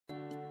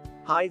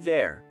Hi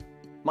there.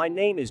 My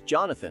name is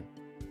Jonathan.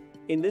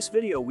 In this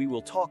video we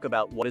will talk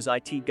about what is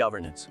IT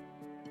governance.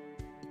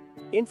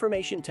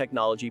 Information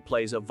technology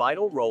plays a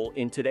vital role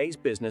in today's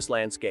business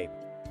landscape.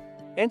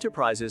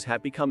 Enterprises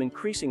have become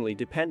increasingly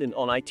dependent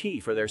on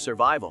IT for their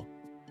survival.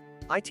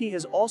 IT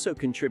has also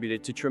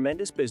contributed to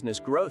tremendous business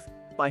growth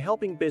by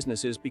helping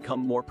businesses become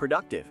more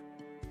productive.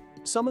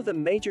 Some of the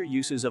major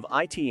uses of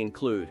IT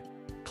include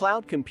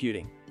cloud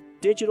computing,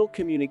 digital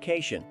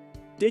communication,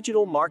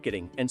 digital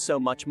marketing, and so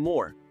much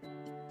more.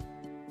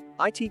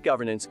 IT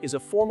governance is a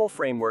formal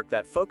framework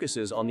that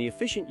focuses on the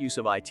efficient use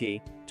of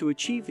IT to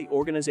achieve the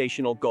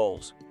organizational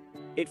goals.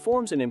 It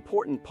forms an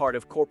important part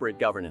of corporate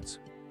governance.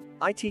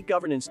 IT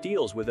governance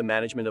deals with the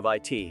management of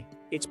IT,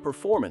 its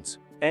performance,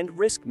 and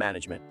risk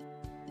management.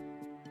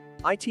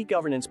 IT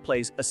governance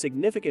plays a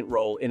significant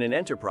role in an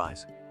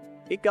enterprise.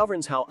 It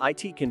governs how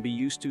IT can be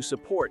used to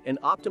support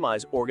and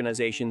optimize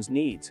organizations'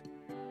 needs.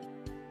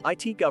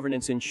 IT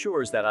governance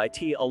ensures that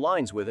IT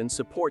aligns with and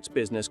supports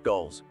business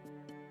goals.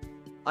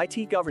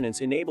 IT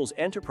governance enables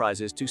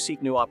enterprises to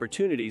seek new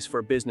opportunities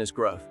for business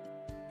growth.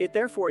 It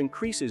therefore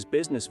increases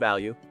business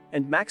value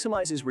and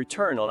maximizes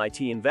return on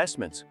IT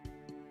investments.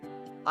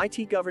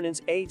 IT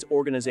governance aids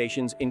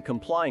organizations in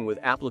complying with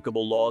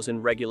applicable laws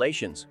and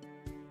regulations.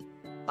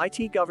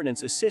 IT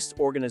governance assists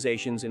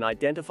organizations in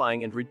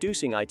identifying and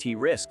reducing IT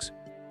risks.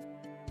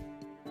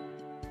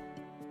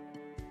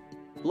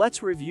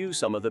 Let's review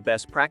some of the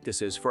best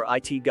practices for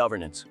IT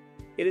governance.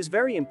 It is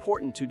very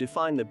important to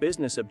define the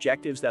business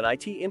objectives that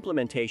IT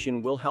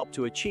implementation will help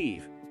to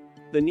achieve.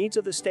 The needs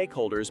of the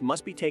stakeholders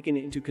must be taken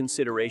into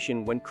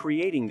consideration when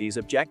creating these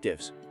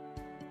objectives.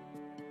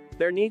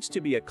 There needs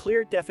to be a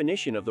clear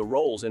definition of the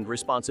roles and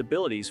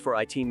responsibilities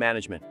for IT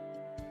management.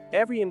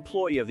 Every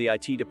employee of the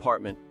IT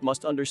department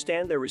must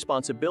understand their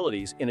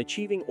responsibilities in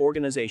achieving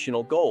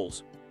organizational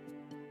goals.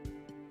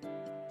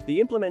 The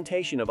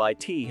implementation of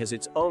IT has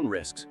its own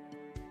risks.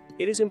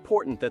 It is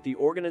important that the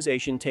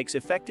organization takes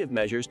effective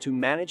measures to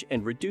manage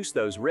and reduce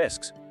those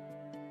risks.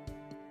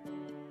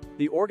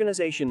 The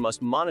organization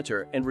must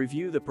monitor and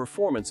review the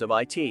performance of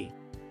IT.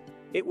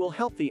 It will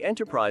help the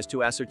enterprise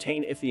to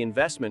ascertain if the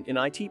investment in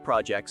IT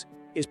projects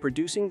is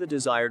producing the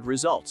desired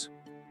results.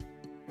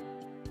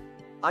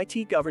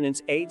 IT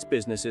governance aids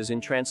businesses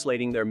in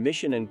translating their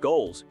mission and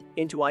goals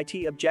into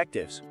IT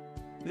objectives.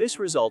 This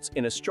results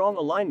in a strong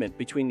alignment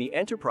between the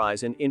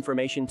enterprise and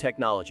information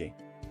technology.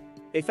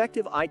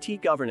 Effective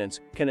IT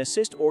governance can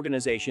assist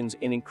organizations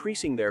in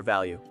increasing their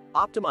value,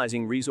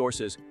 optimizing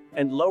resources,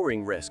 and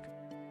lowering risk.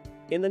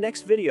 In the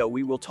next video,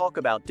 we will talk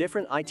about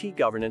different IT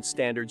governance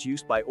standards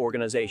used by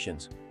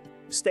organizations.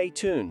 Stay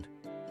tuned.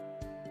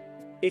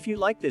 If you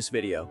like this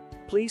video,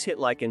 please hit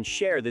like and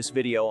share this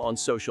video on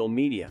social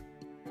media.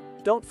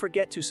 Don't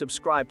forget to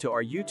subscribe to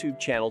our YouTube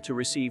channel to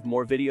receive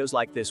more videos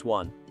like this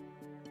one.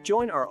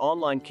 Join our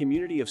online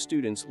community of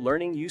students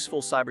learning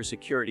useful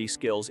cybersecurity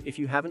skills if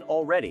you haven't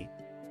already.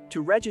 To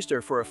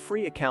register for a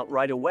free account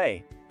right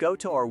away, go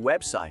to our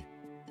website.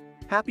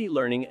 Happy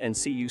learning and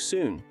see you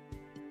soon.